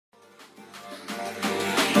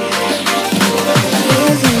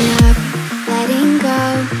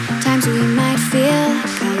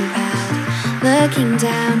looking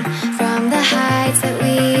down from the heights that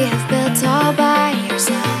we have built all by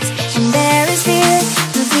ourselves. And there is fear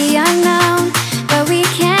of the unknown, but we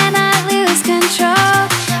cannot lose control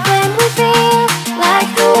when we feel like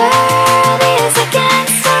the world is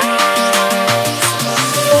against us.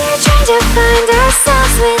 We're trying to find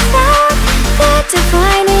ourselves without the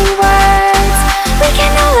defining words. We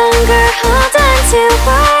can no longer hold on to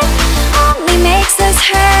what only makes us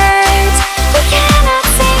hurt. We cannot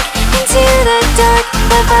sink into the dark.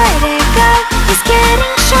 The vertigo is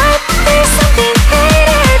getting sharp. There's something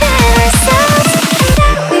greater than ourselves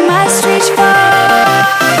that we must reach for.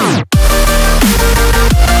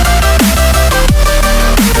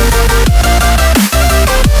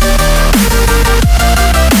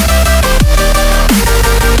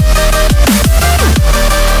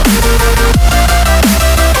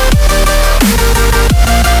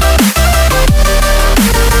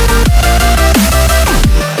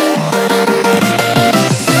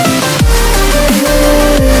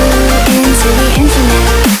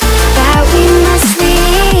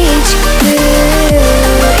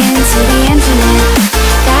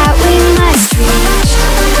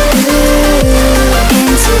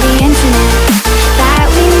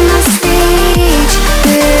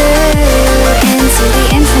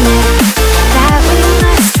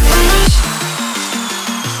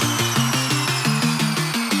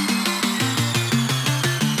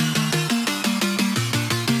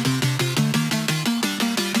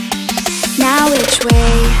 Now which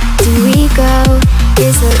way do we go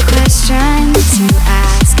is the question to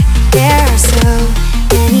ask. There are so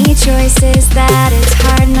many choices that it's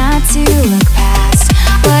hard not to look past.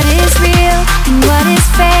 What is real and what is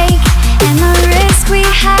fake, and the risk we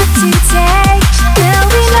have to take. Will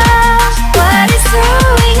we know what is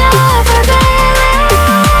throwing off our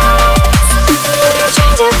balance? We're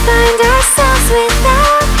trying to find ourselves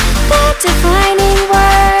without the defining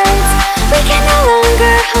words. We can no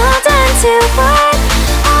longer hold on to what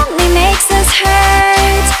only makes us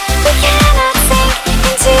hurt. We cannot sink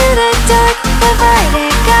into the dark. The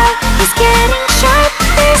vertigo is getting sharp.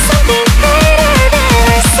 There's something greater than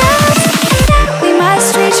ourselves that we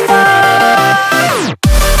must reach for.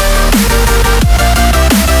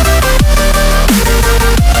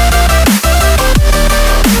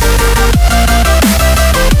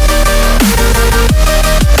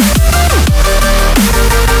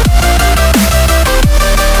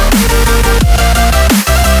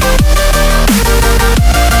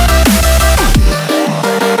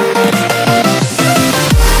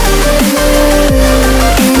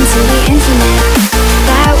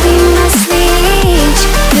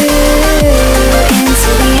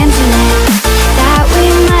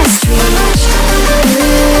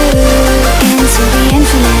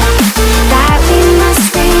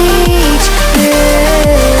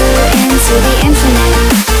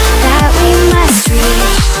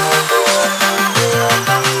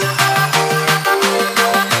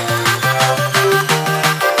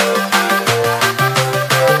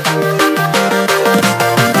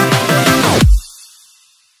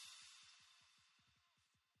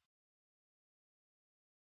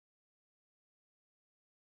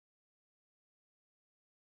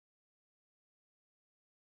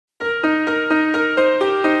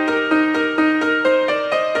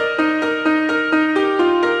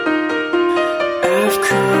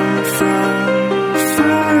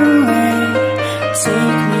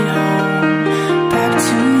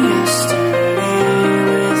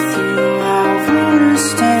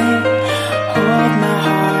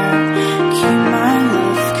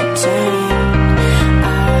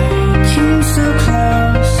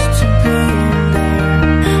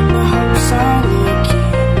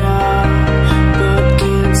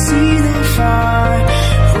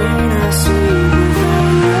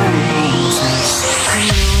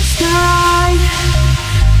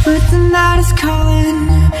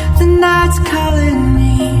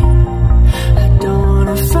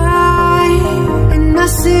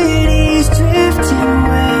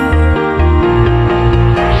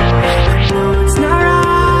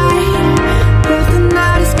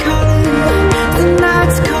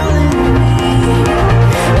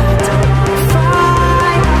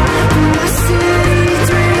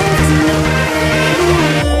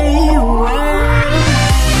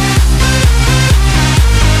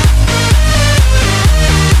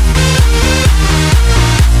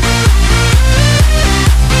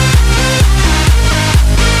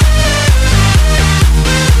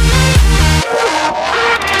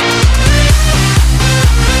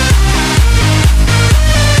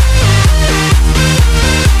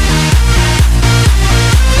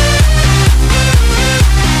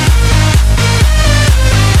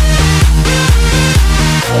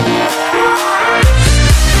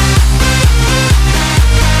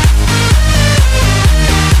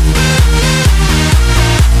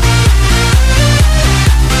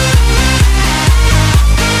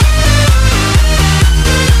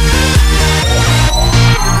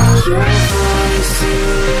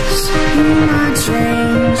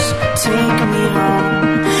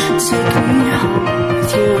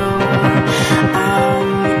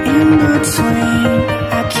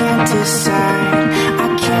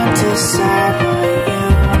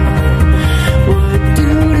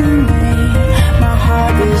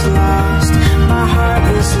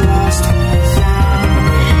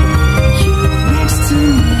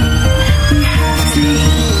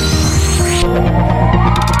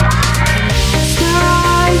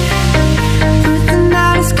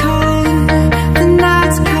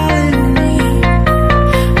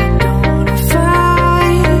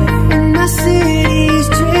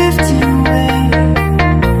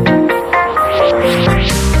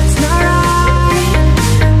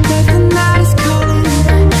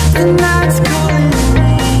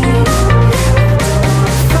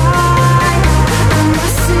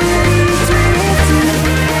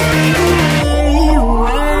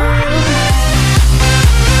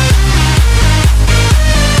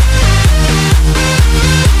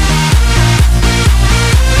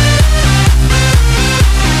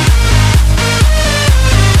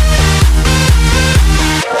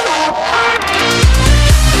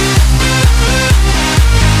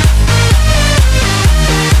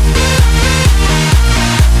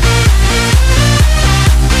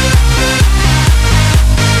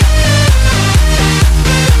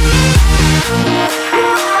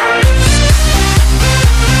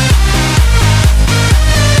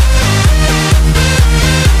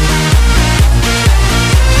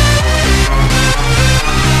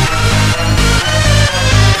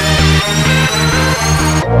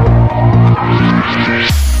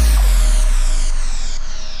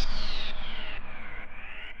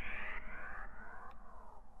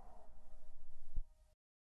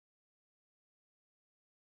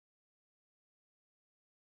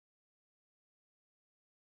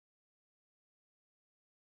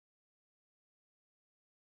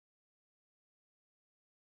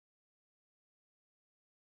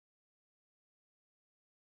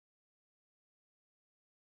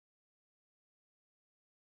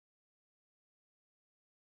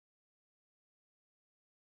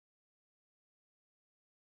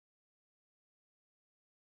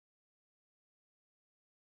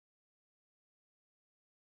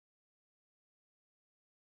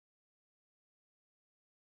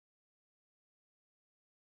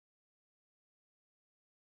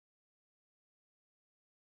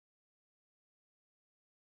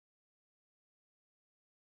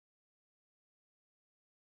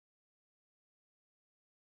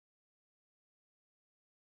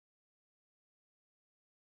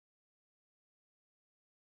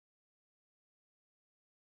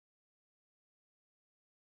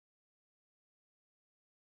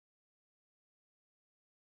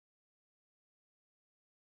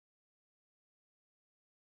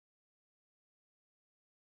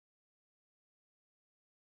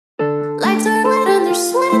 Lights are lit and they're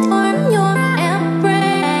sweet on your embrace.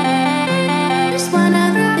 One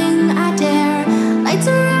other thing I dare. Lights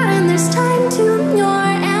are out and there's time to your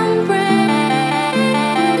embrace.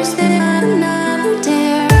 There's another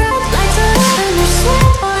dare. Lights are lit and they're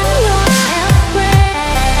sweet on your embrace.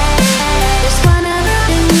 One other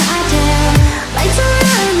thing I dare. Lights are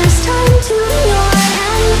out and there's time to your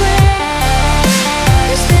embrace.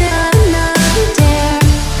 There's another dare.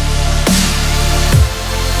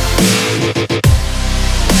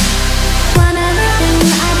 One other thing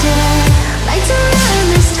I dare. Lights are out and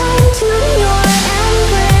there's time to your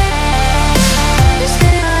embrace. There's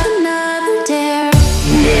another dare.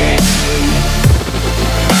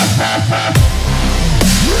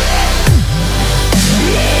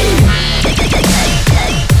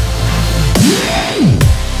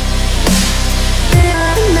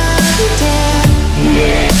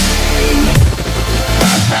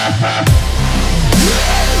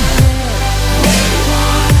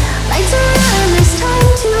 Lights are out and there's time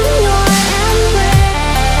to your embrace.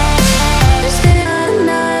 There's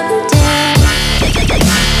another dare.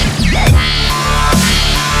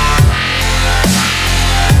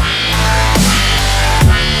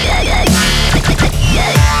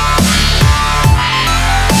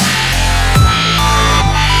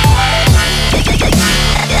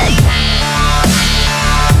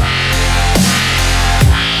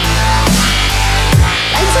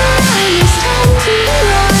 Lights are out and there's time to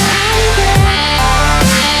your embrace.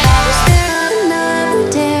 There's another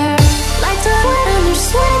dare. Lights are out and they're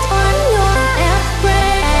sweet on your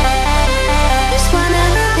embrace. One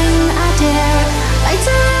other thing I dare. Lights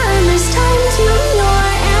are out and there's time to your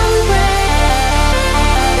embrace.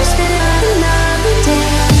 There's another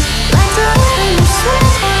dare. Lights are out and they're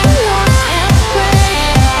sweet on your embrace.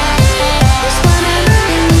 One other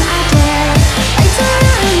thing I dare. Lights are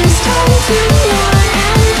out and there's time to your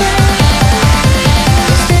embrace.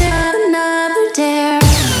 There's another dare.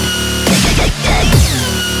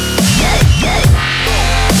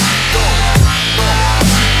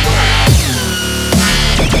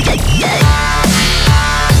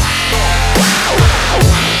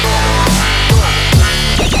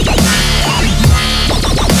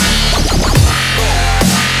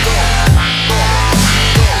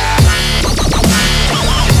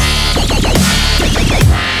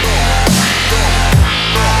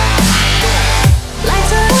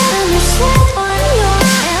 Lights are out and they're sweet on your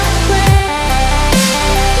embrace.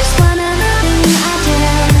 One other thing I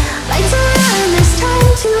dare. Lights are out and there's time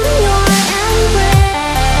to your embrace.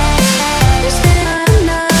 There's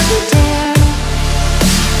another dare.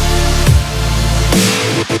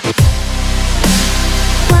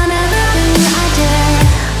 One other thing I dare.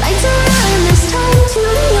 Lights are out and there's time to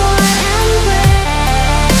your embrace.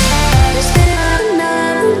 There's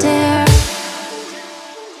another dare.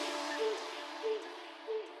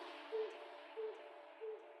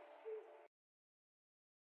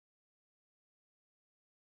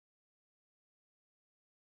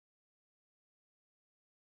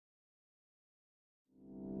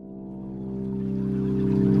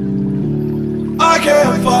 I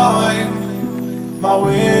can't find my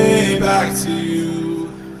way back to you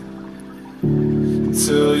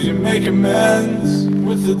until you make amends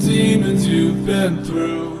with the demons you've been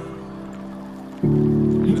through.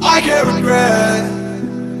 And I can't regret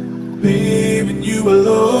leaving you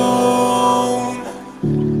alone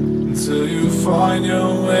until you find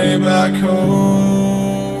your way back home.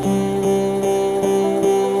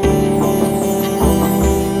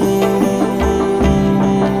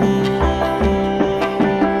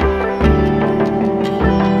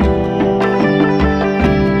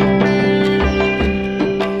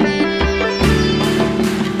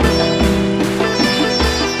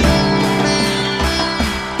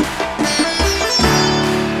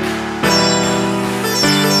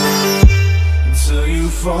 Until you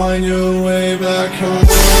find your way back home.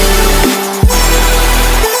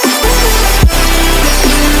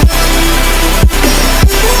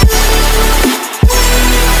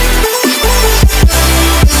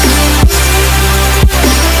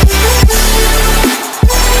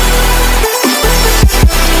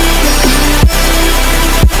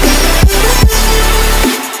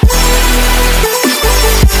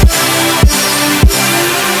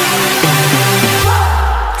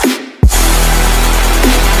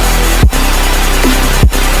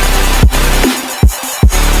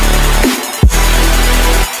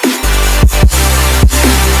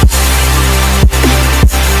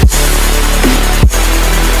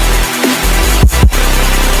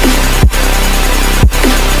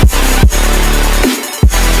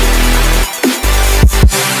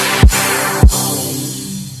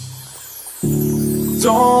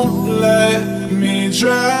 Don't let let me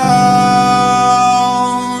drown.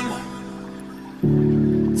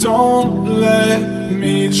 Don't let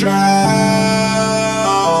me drown.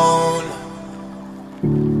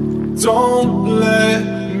 Don't let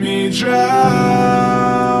me drown.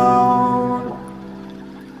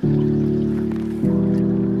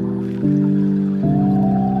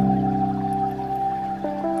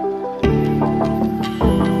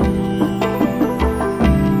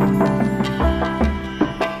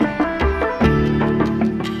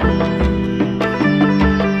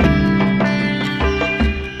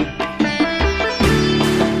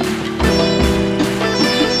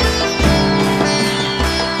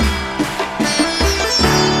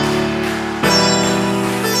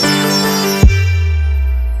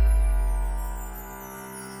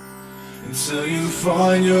 Until you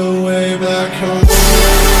find your way back home.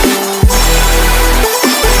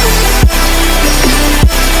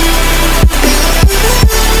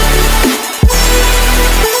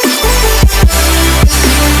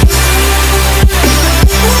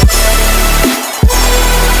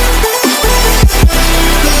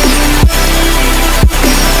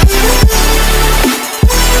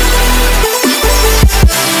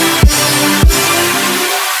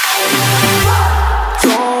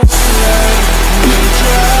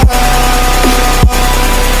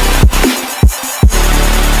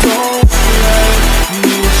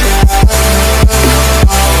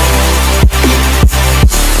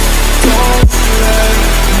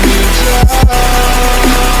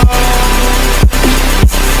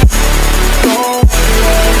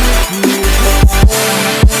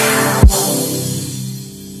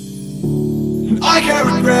 I can't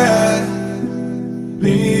regret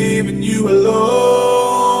leaving you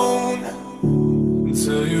alone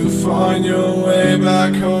until you find your way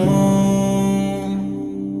back home.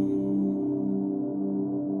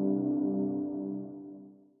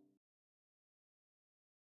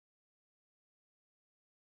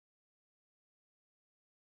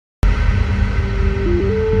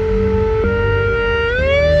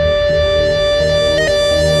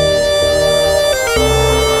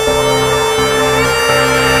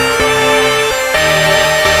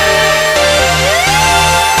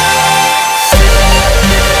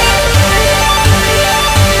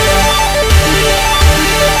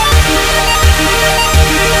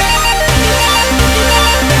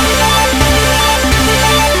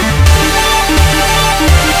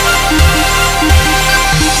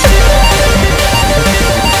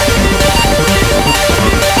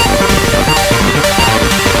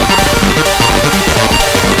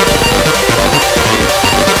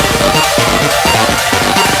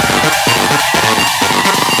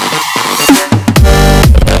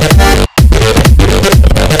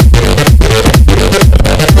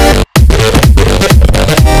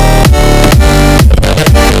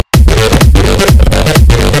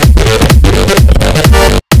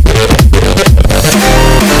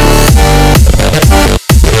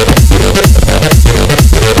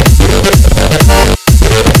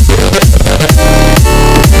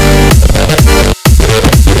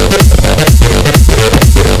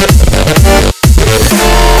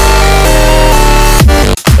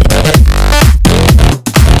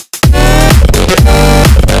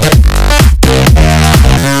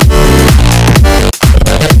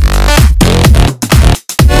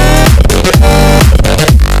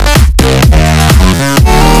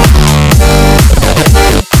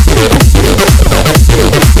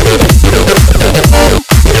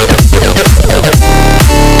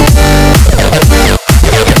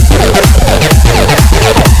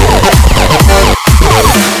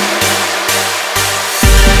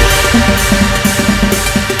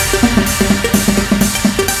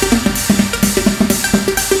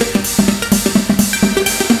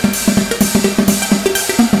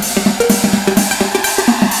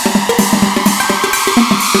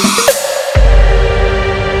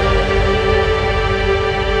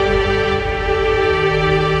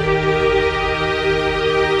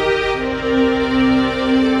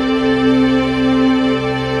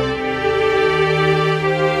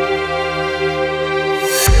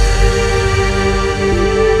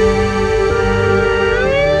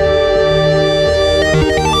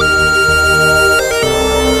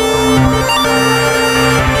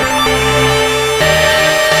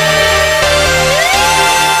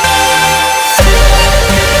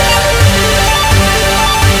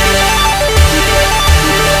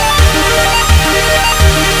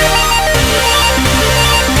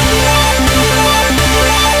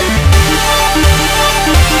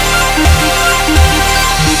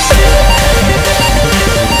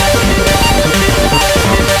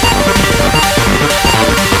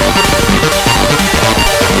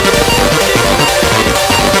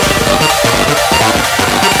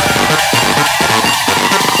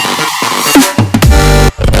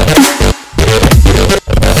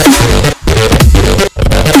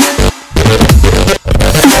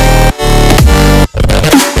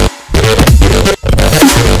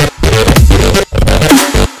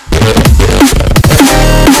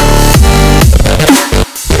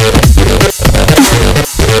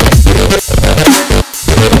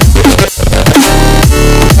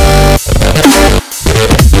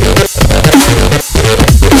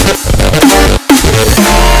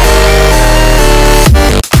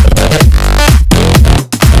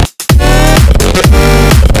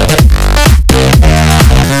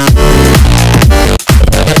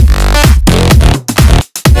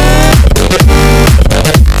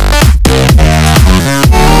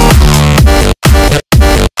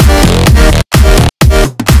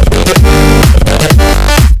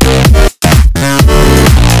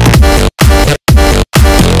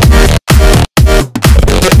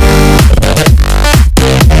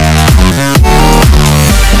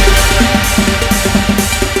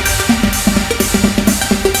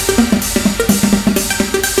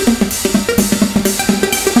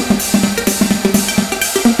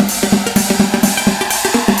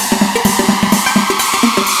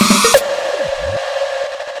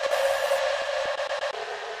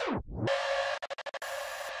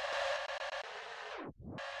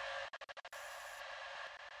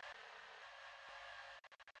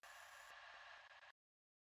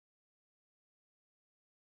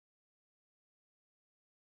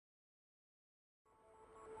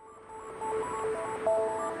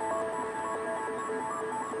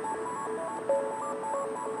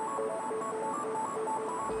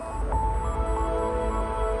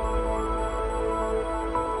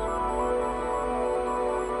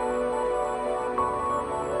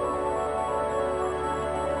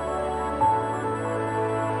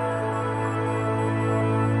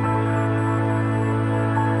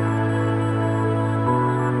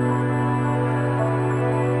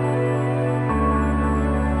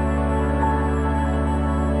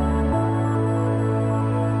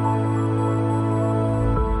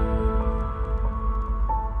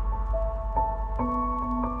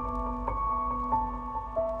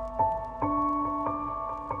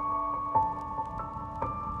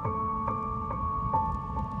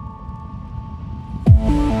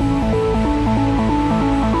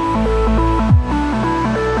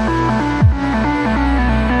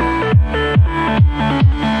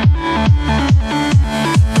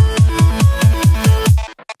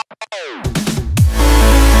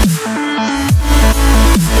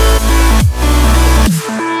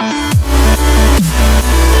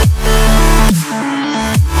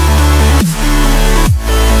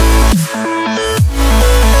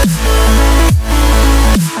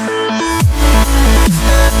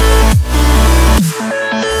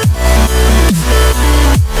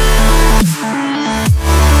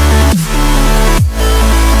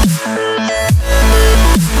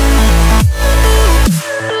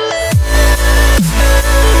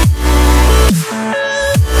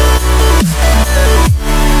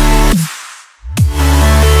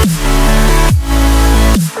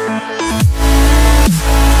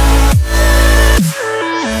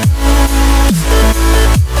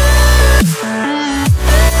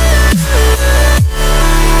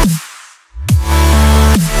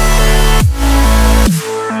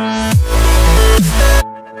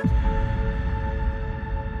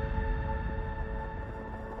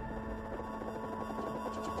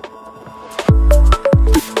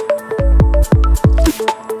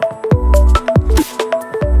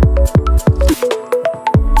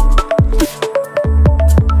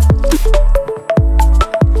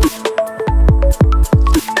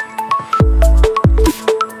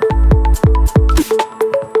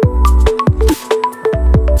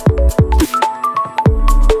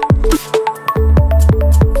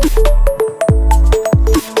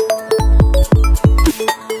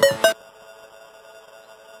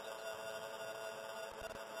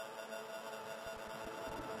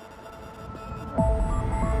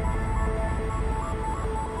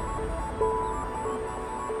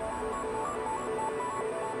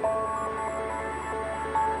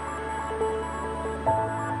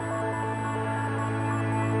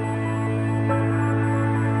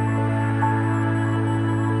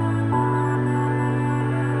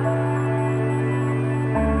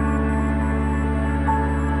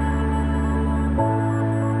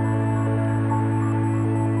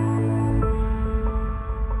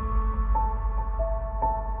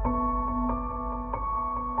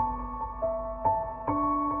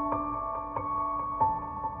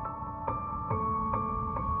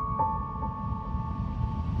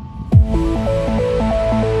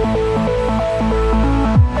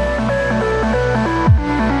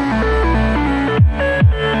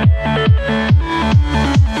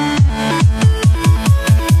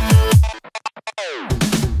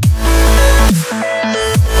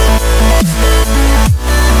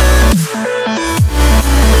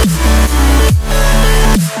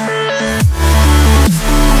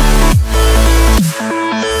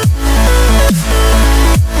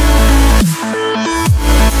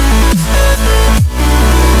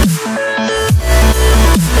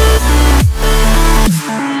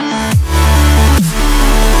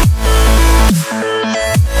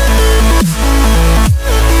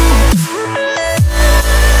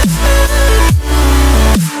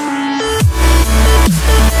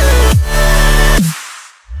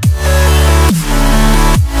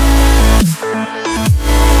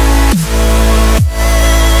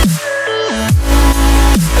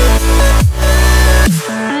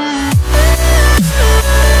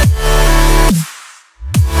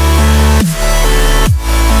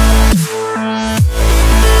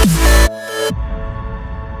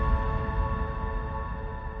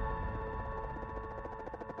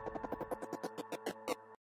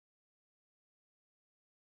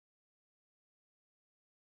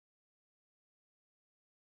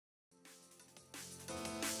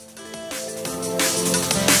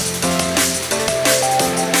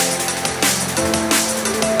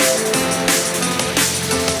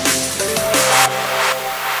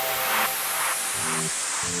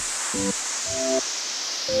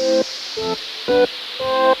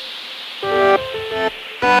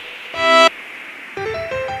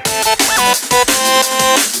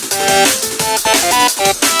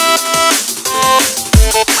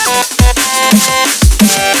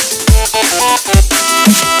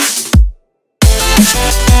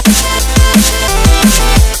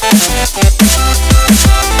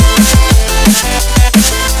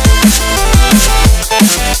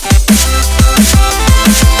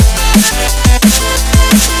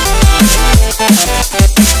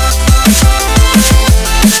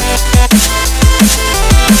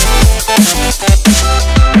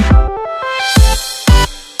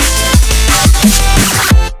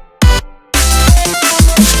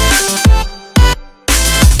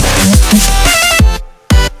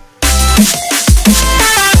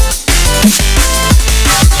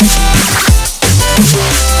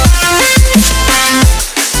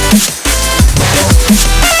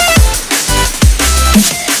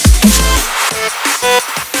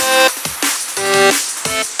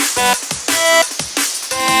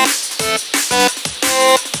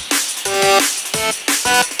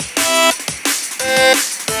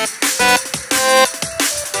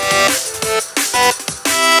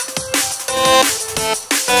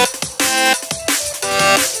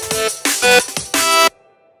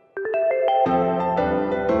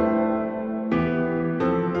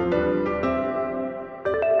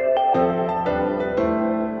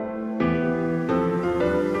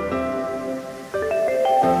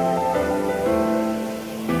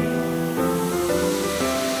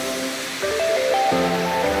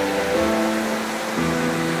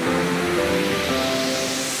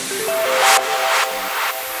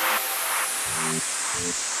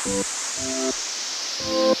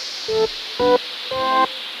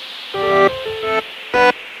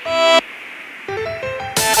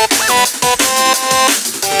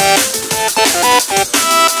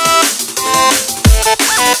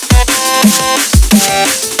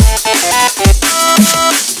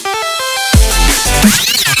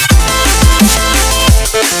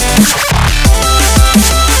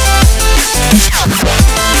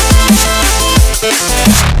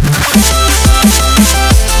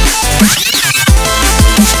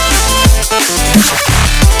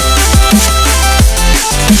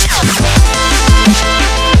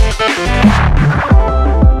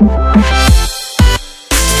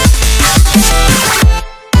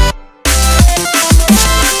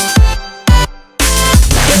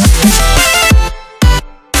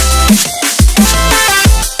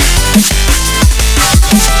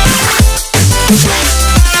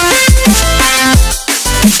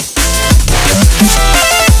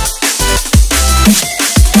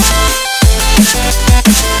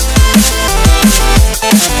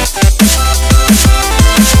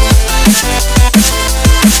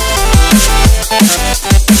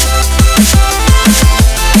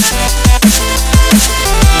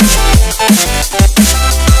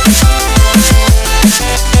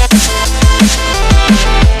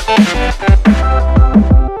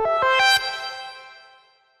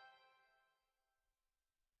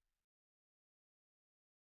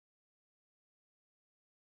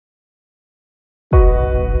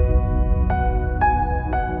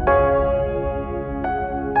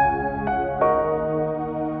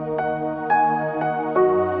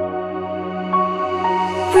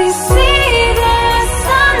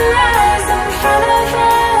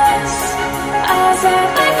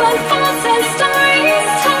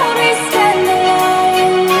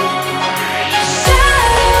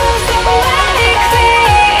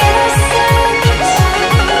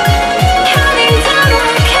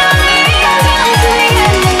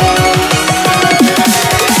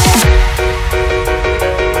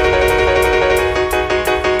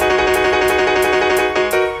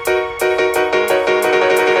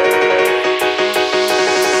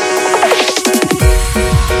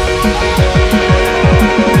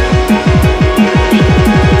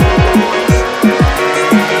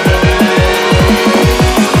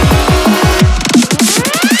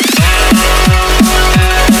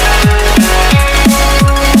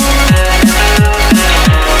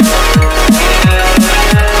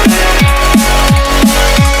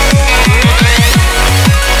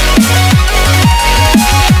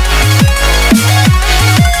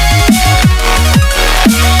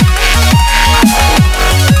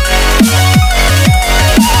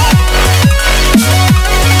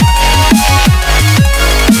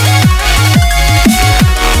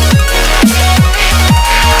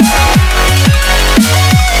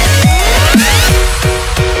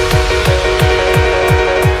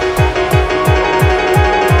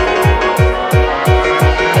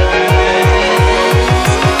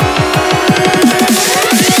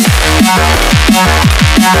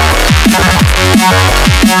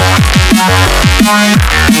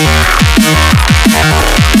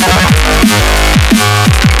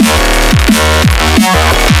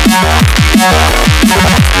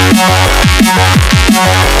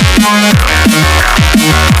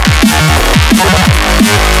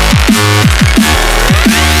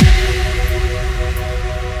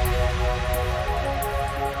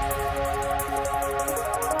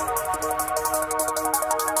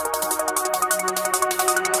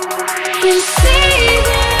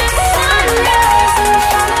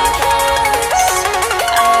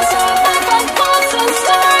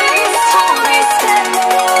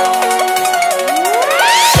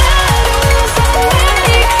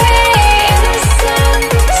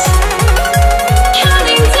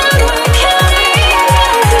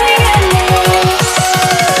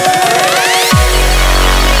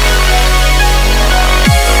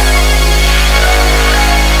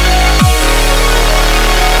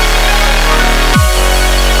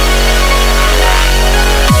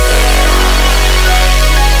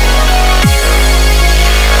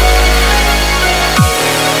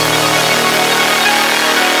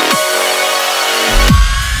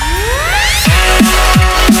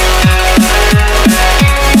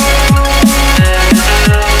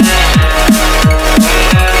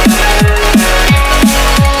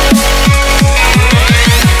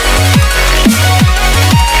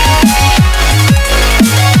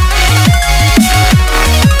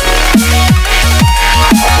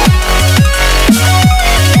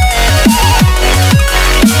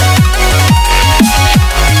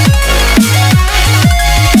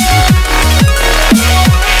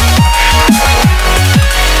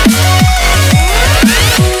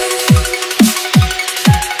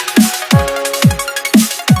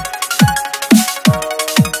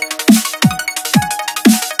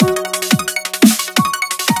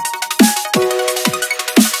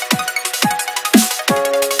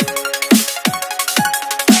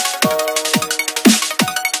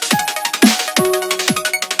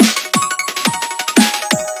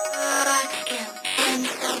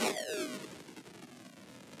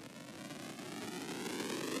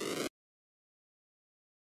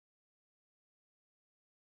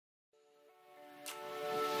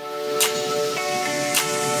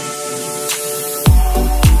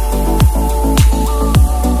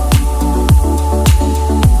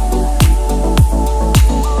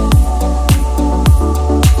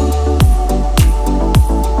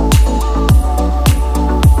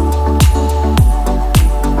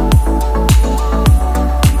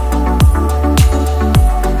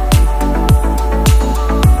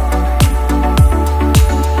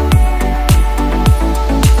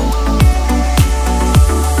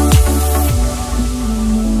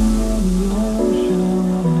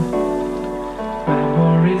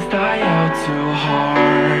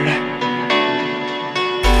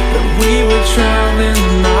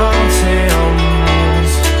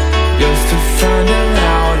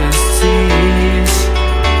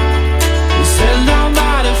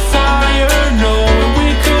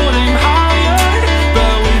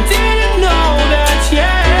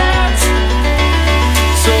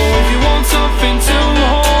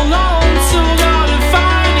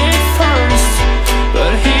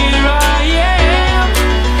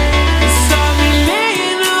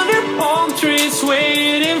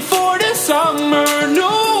 summer,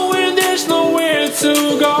 knowing there's nowhere to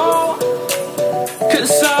go.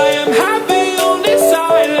 'Cause I am happy on this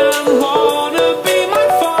island, wanna be my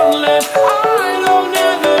farmland. I don't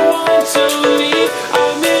ever want to leave,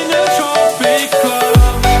 I'm in a tropic club.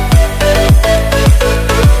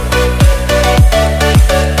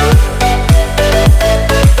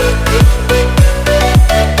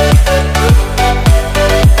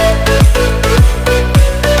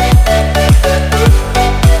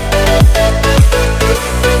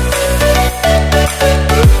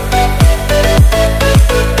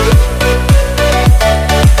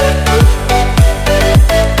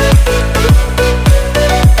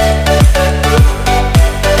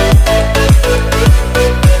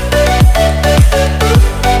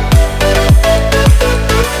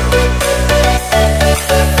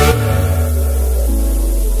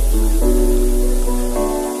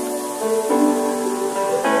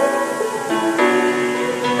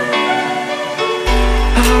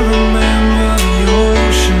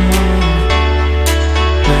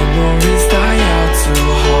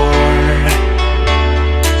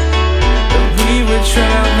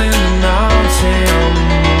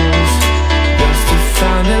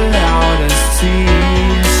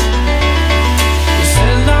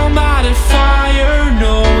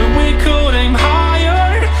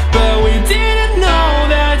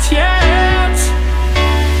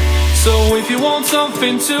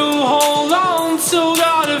 Something to hold on to,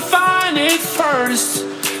 gotta find it first.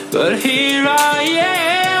 But here I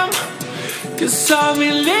am, 'cause I've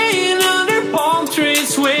been laying under palm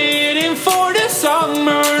trees, waiting for the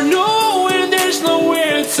summer, knowing there's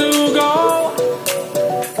nowhere to go.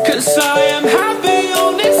 'Cause I am happy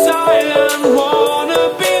on this island, wanna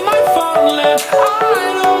be my farmland. I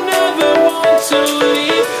don't ever want to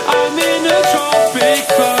leave, I'm in a tropic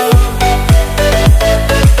club.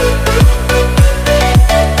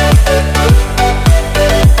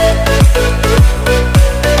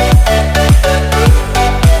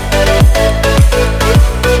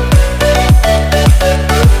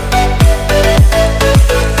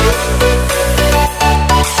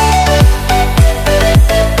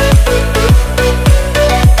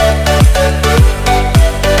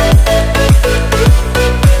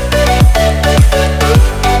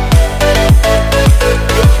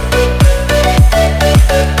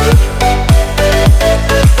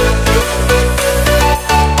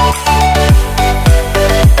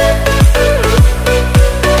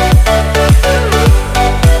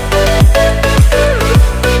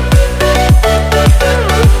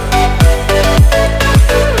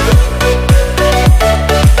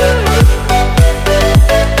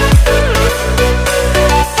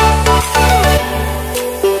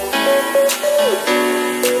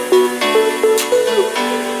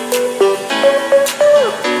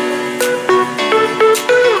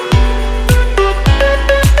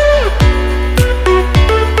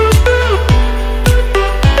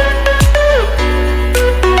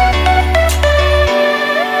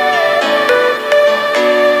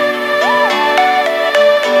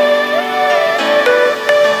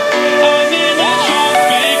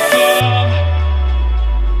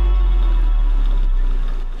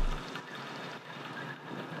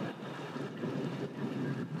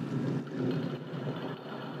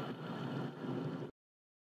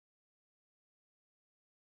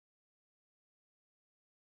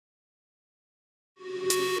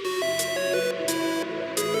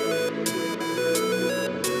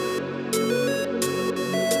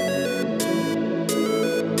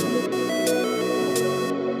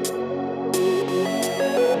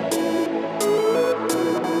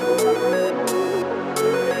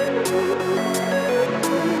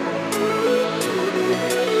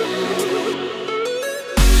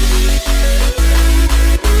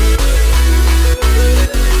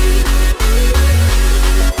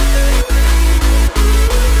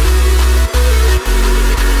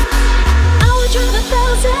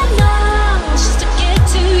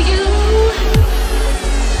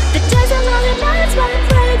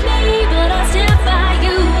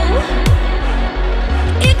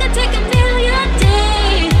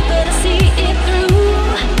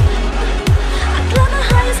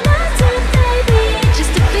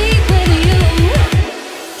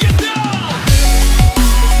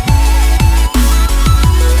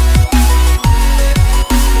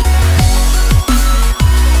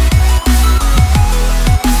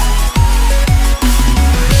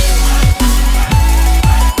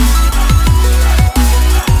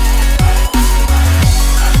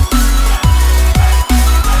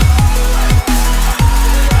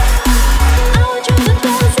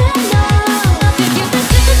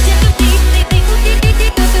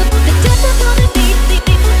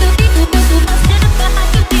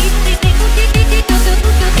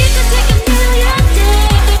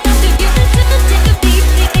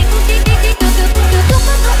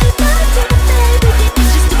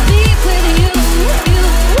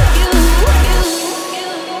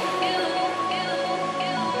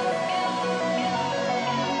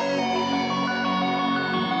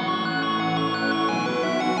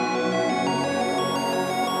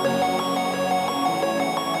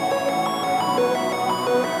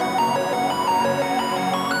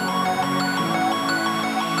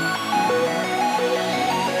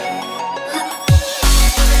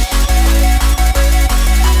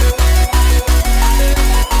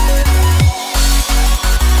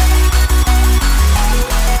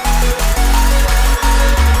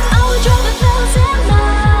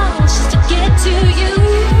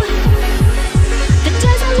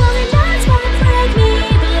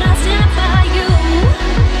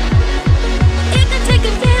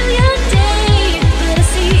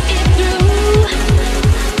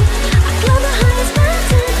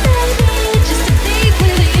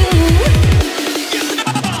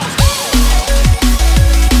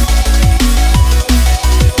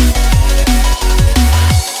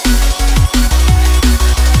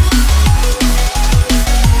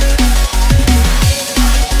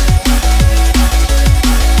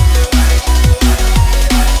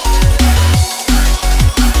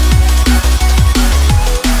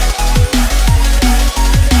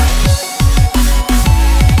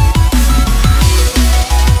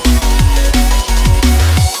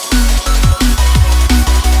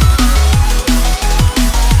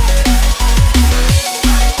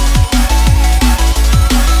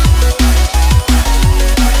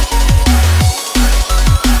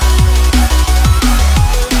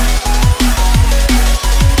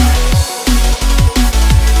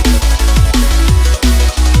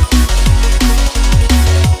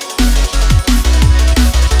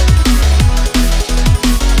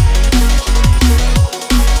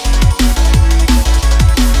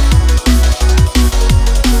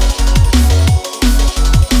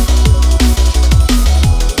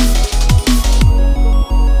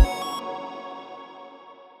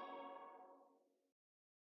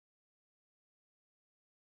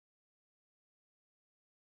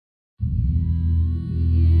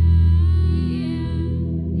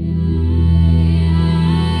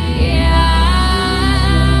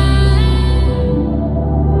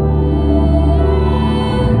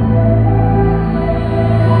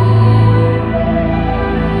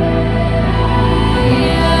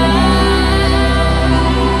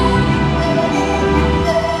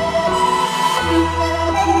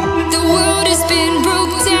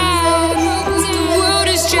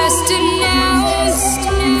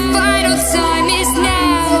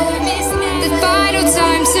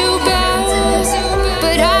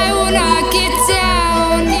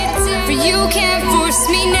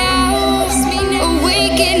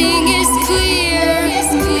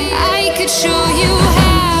 show you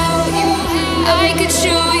how. I could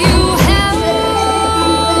show you how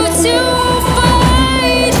to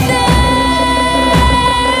fight them.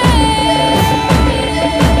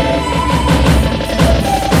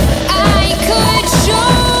 I could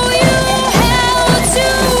show you how to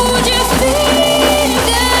defeat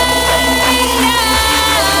them.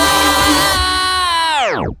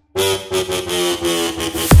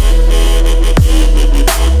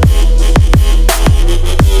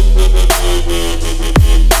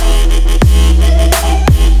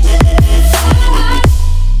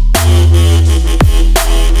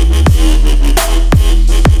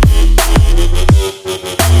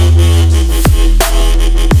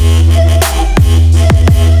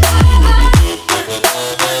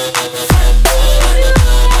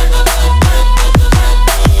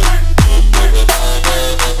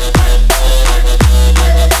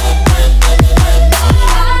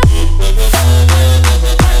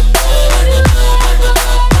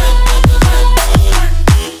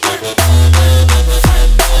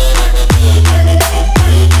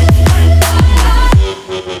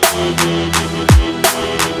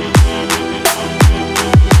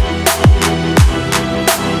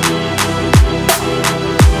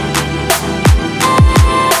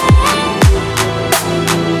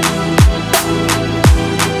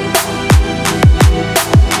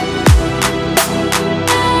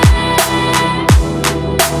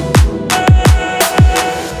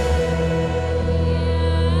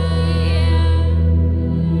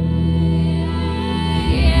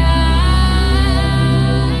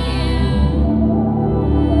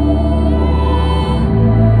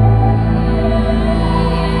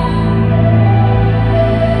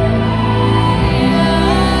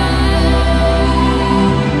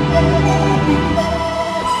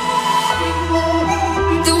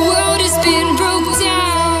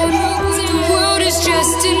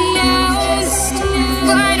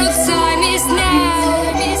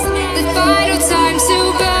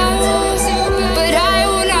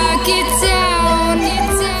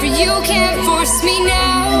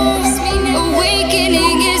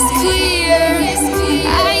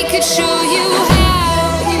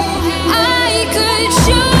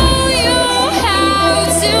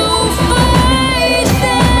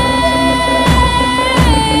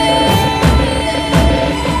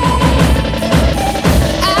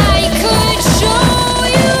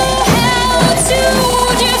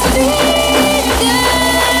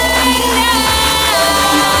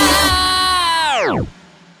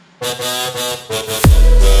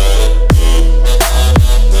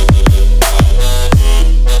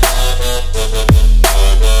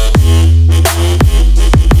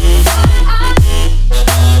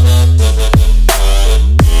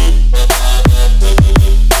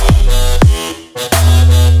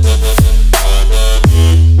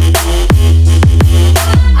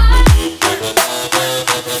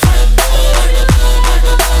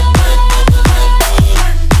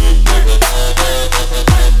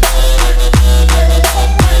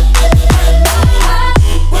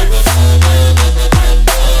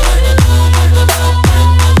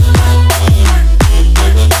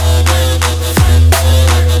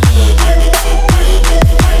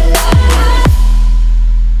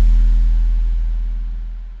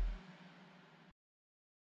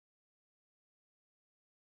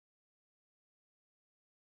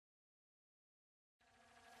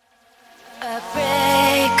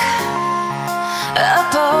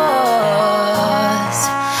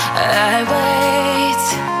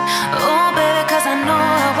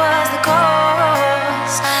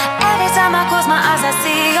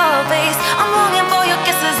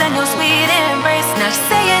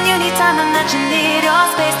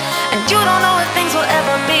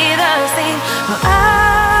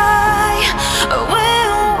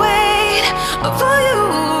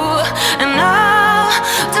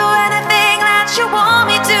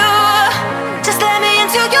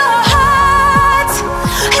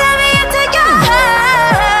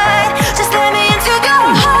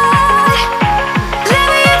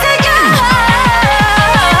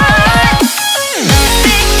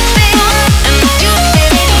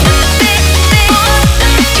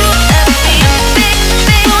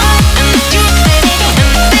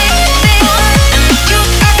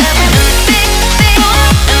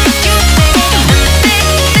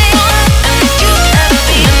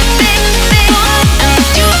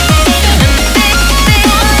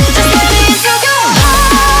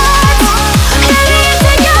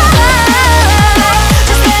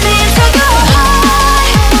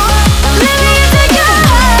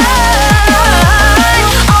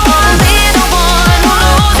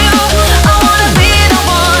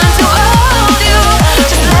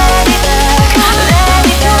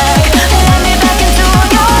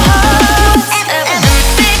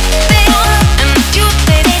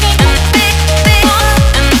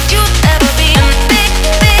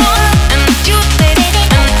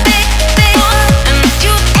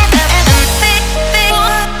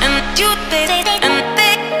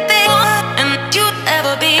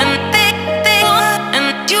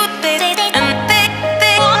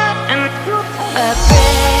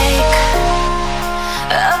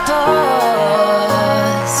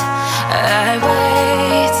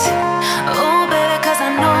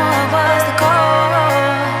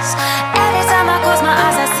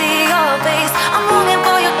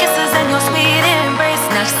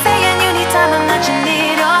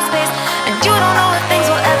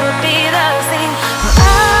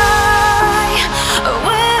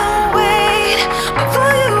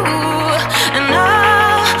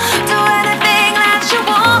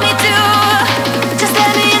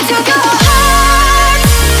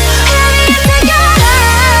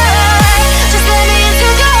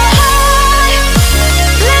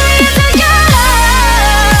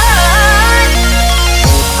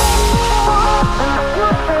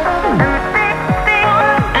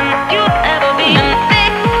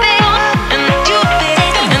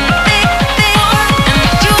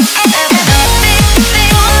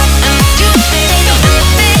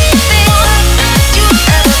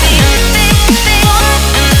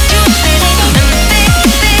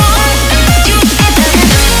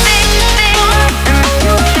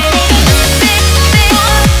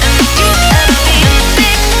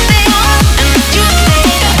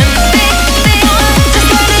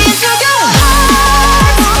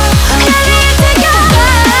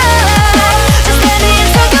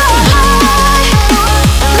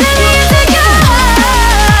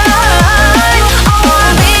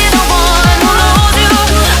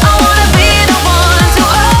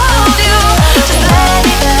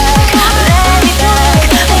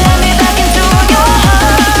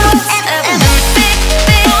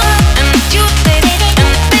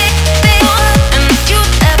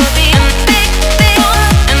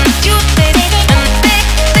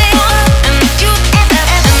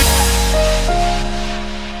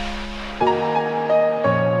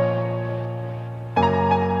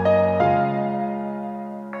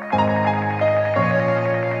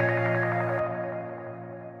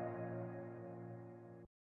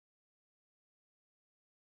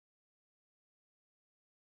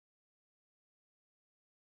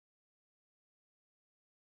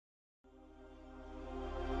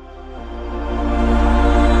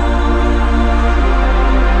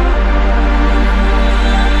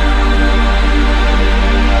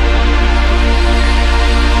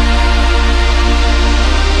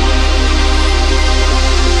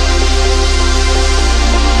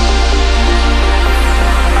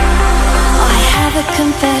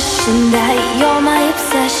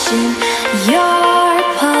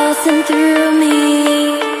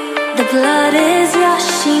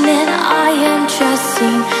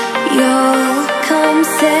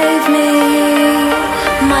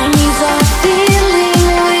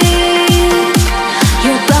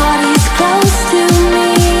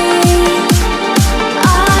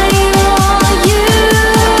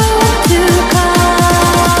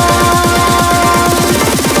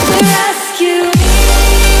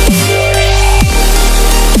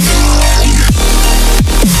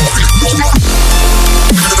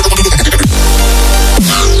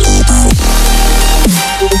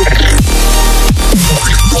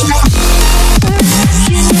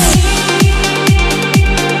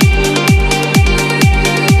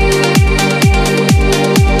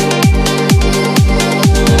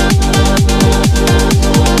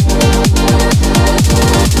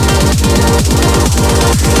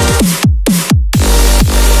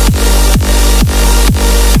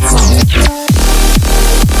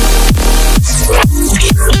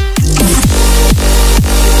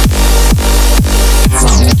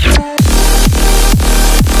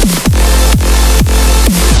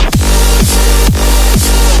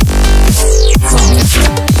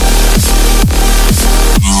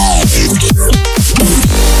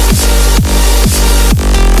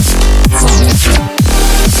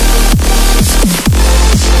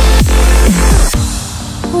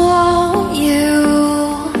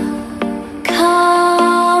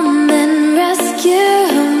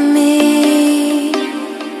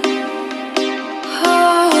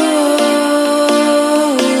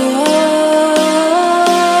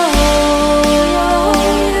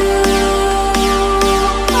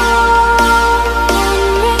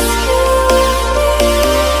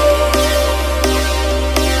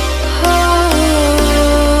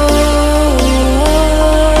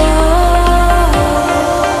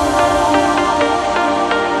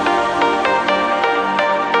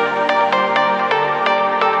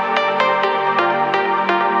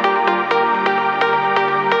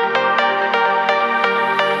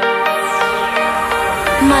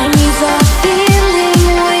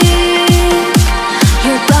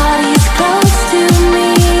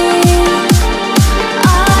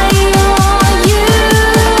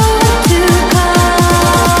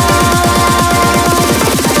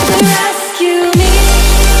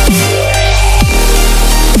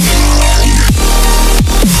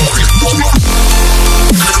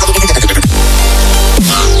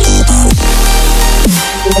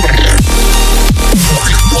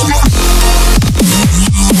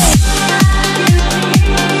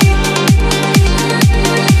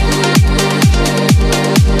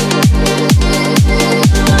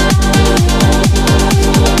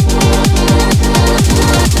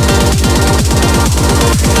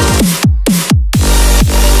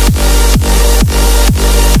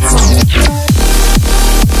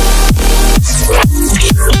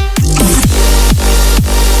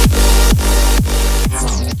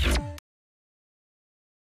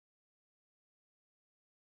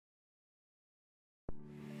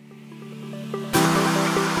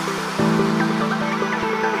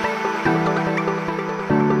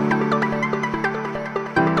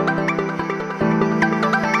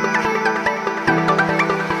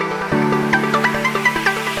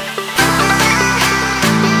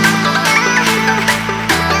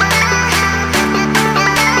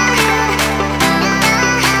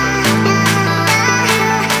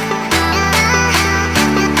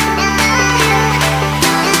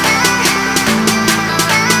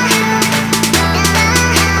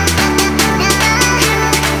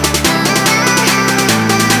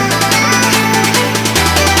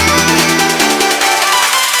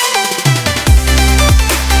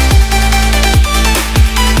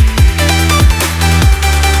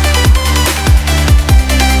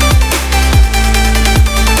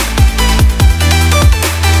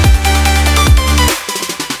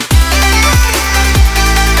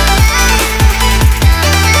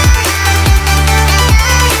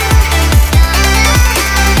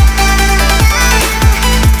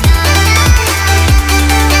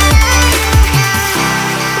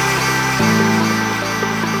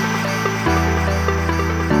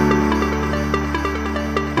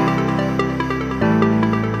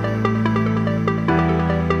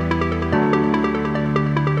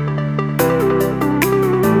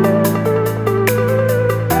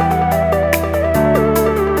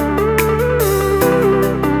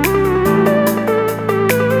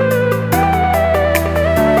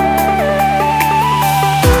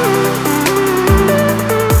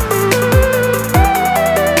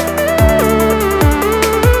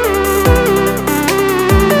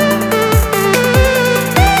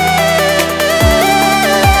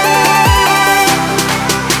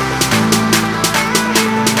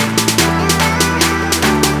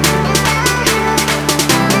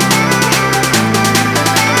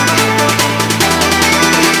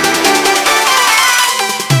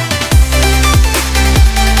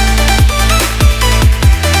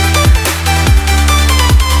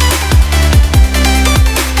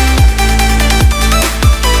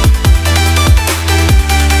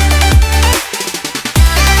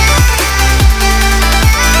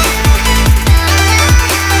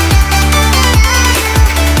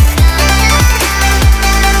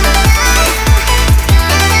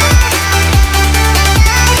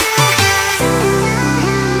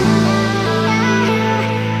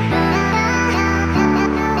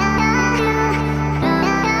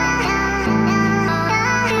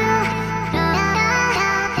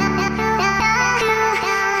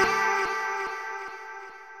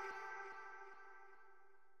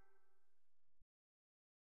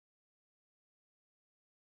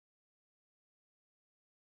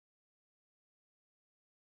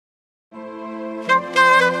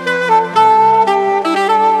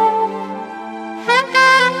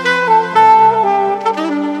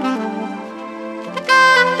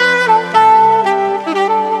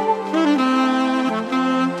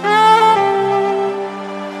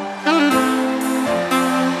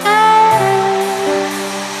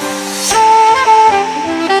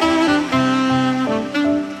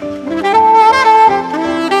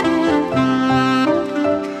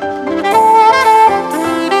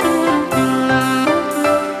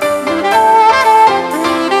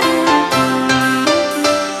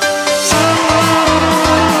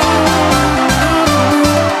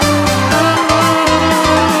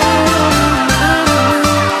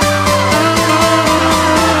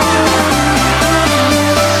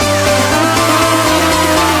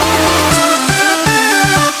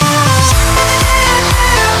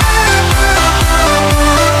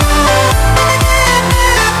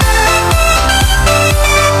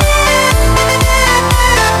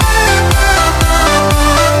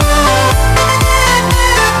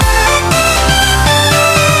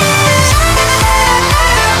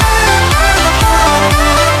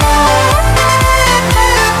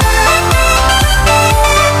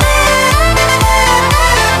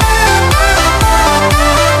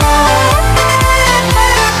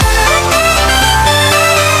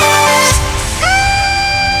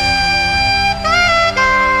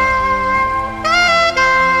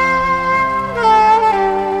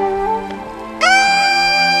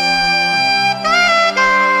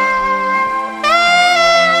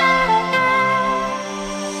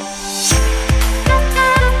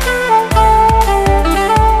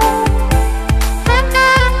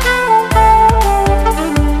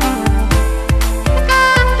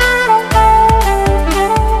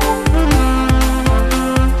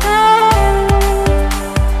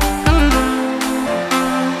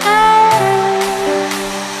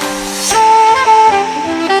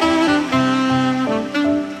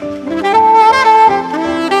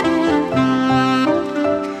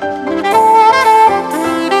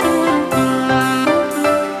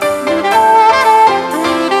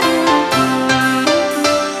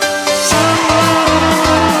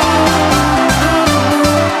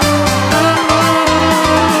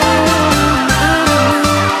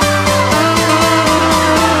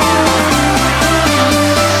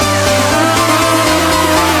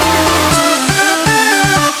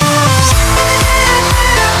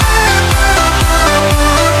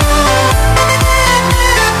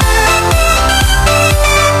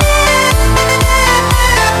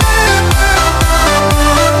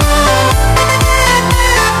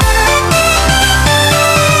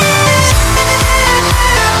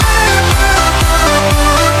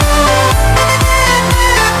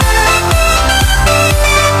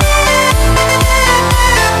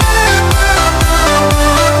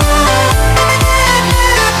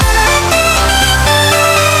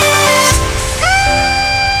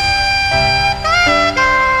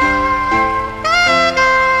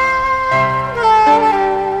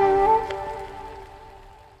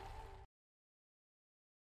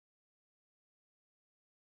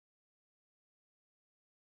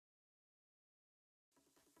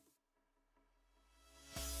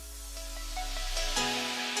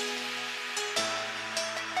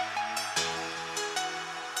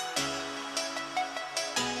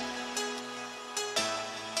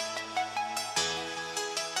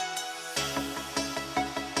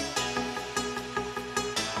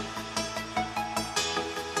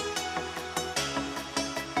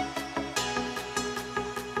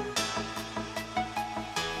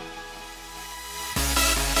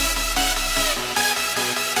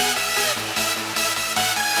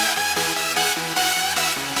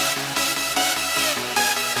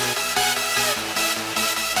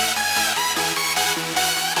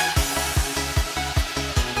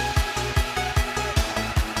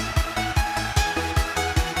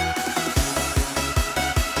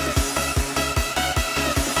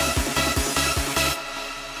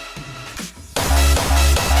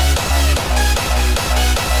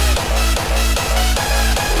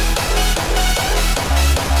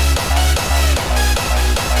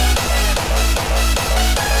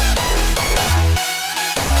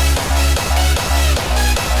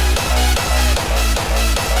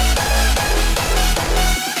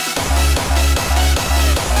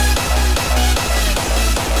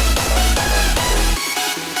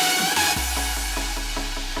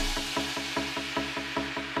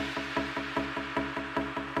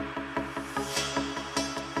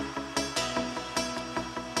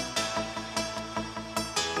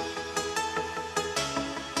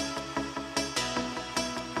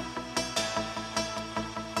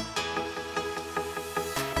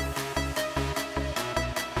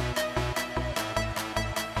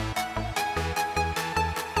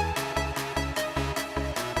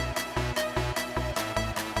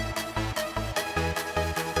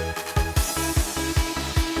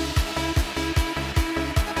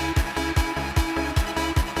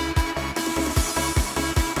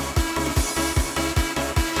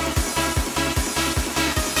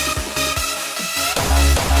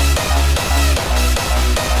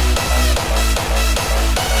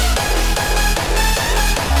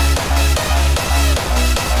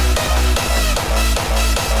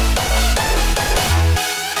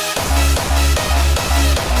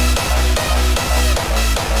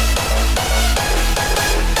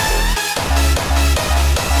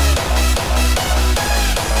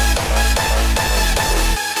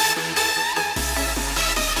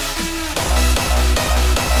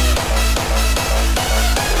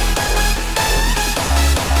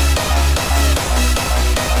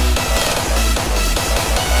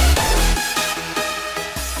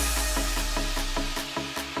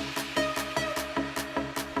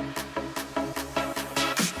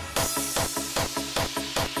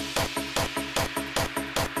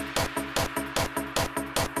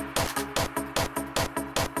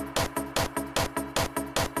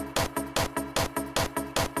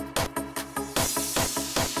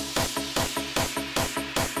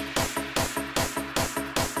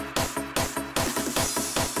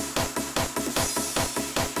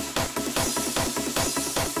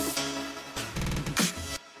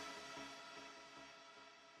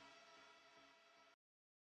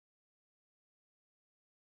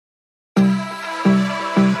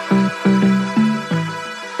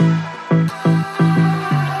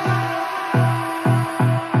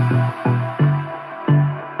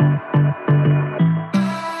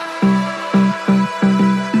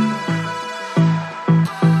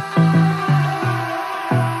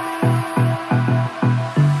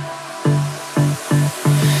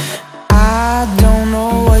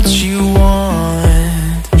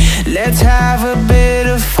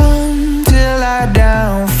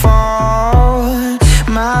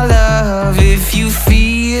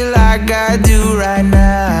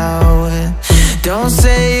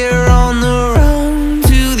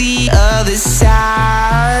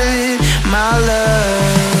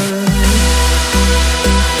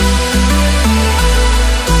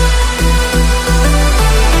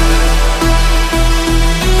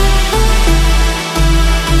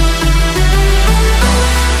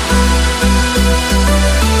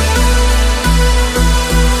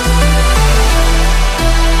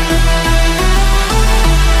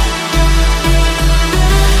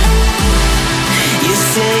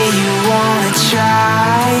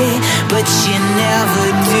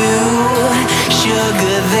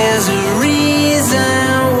 there's a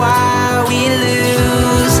reason why we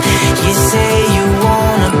lose. You say you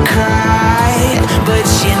wanna cry, but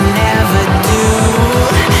you never do.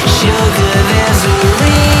 Sugar, there's a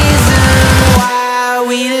reason why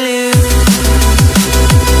we lose.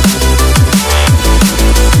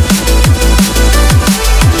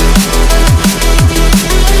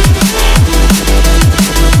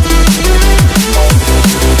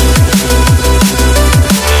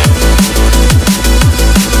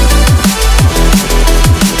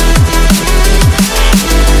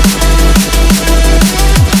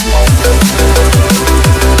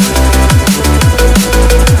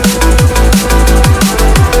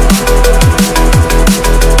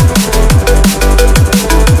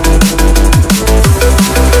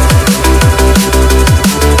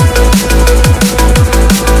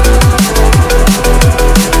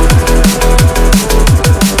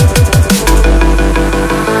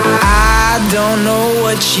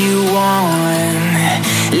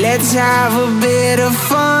 Let's have a bit of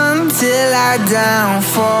fun till I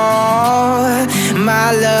downfall.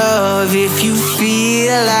 My love, if you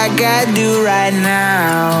feel like I do right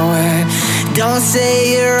now, don't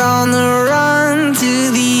say you're on the run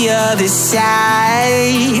to the other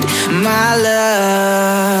side. My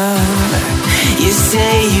love, you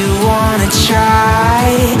say you wanna try,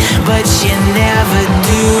 but you never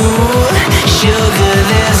do. Sugar,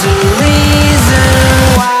 there's a reason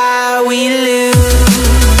why we lose.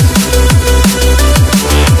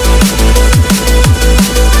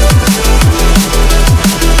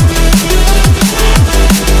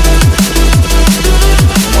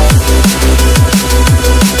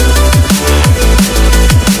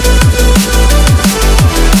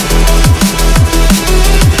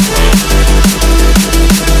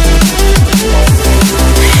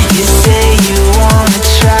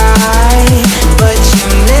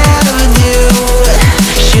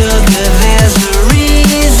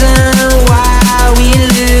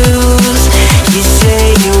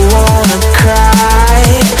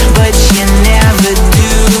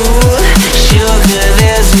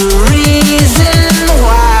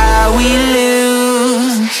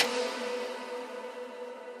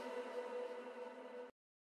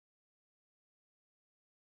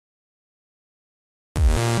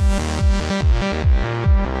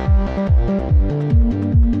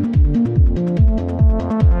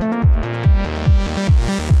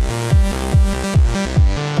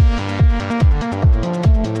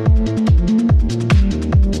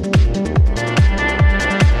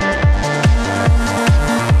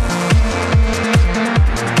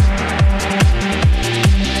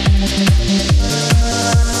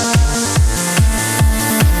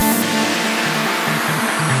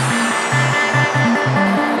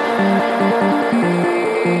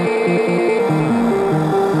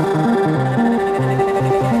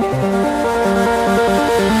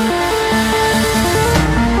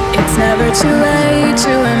 Too late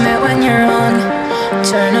to admit when you're wrong.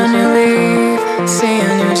 Turn a new leaf, see a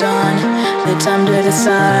new dawn. The time to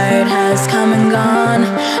decide has come and gone.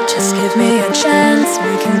 Just give me a chance,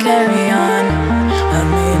 we can carry on. I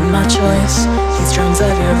made my choice, these drums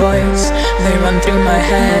of your voice, they run through my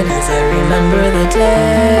head as I remember the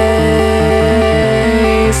day.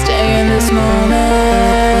 Stay in this moment.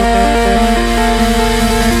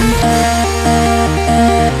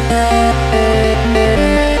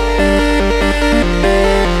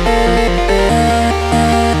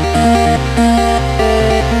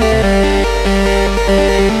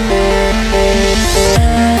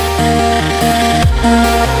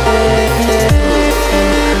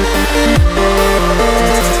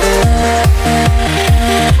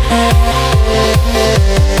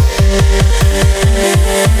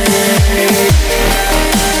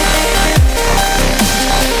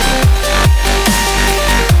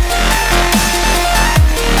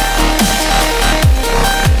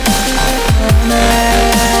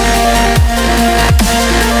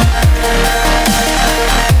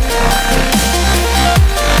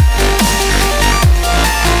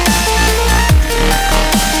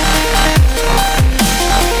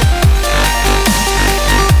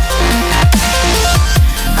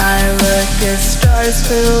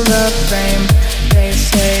 Fill the frame. They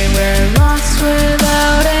say we're lost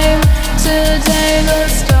without aim. Today the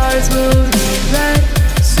stars will be red.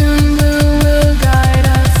 Soon blue will guide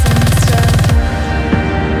us instead.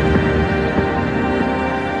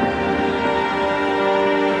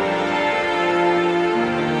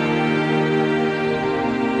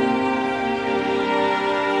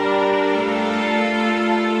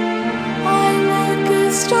 I look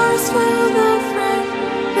at stars fill the frame.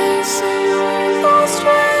 They say we're lost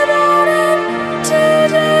without aim.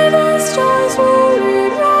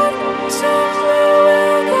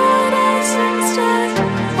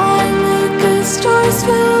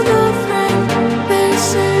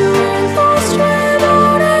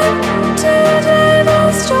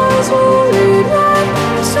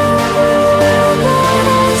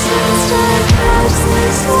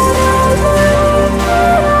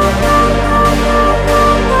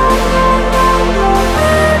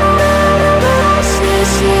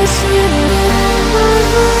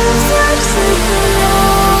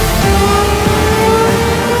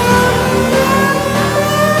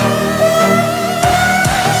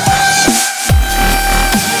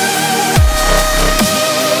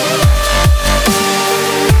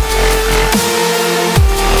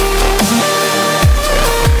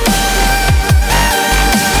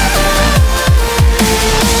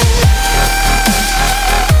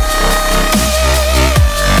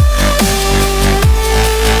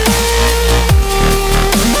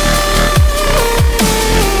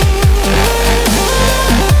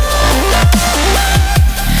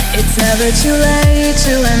 never too late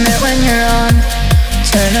to admit when you're on.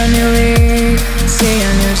 Turn a new leaf, see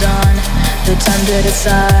a new dawn. The time to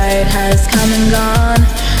decide has come and gone.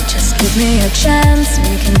 Just give me a chance,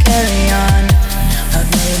 we can carry on. I've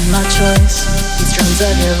made my choice, these drums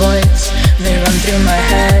of your voice, they run through my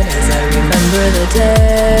head as I remember the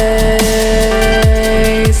day.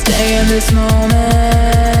 Stay in this moment.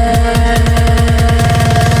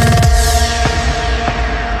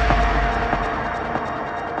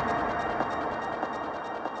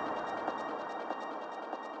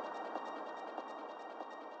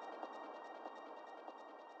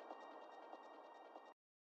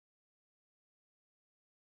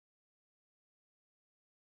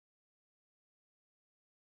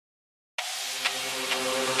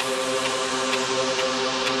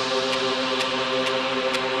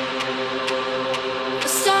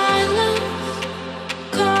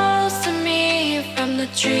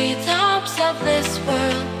 Treetops of this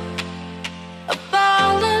world, a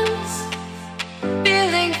balance,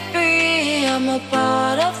 feeling free. I'm a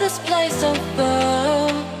part of this place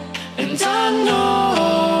above, and I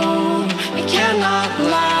know it cannot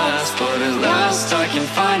last, but at last I can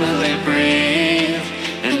finally breathe.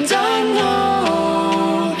 And I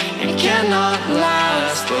know it cannot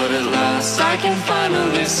last, but at last I can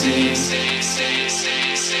finally see.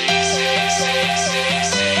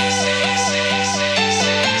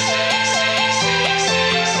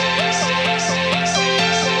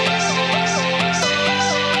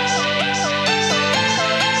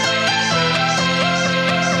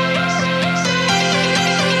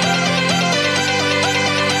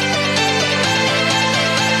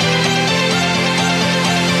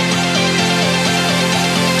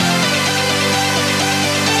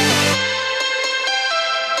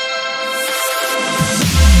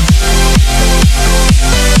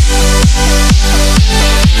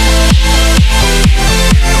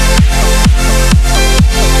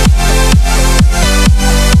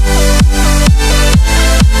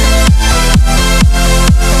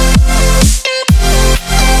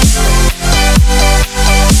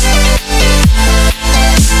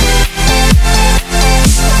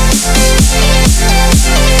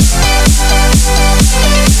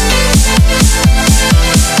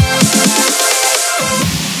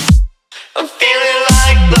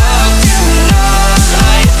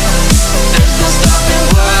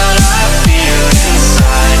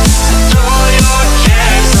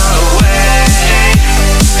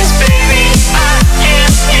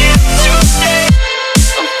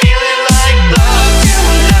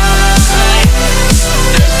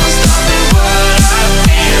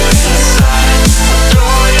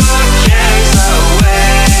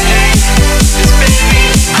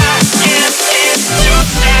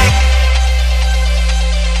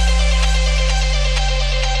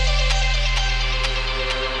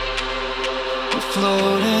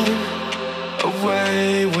 Floating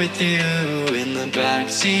away with you in the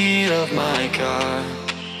backseat of my car.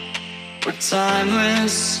 We're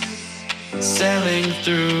timeless, sailing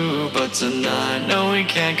through, but tonight, no, we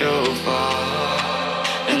can't go far.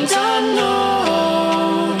 And I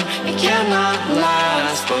know it cannot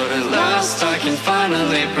last, but at last I can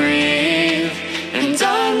finally breathe. And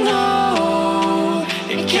I know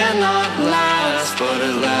it cannot last, but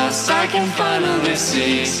at last I can finally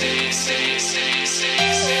see.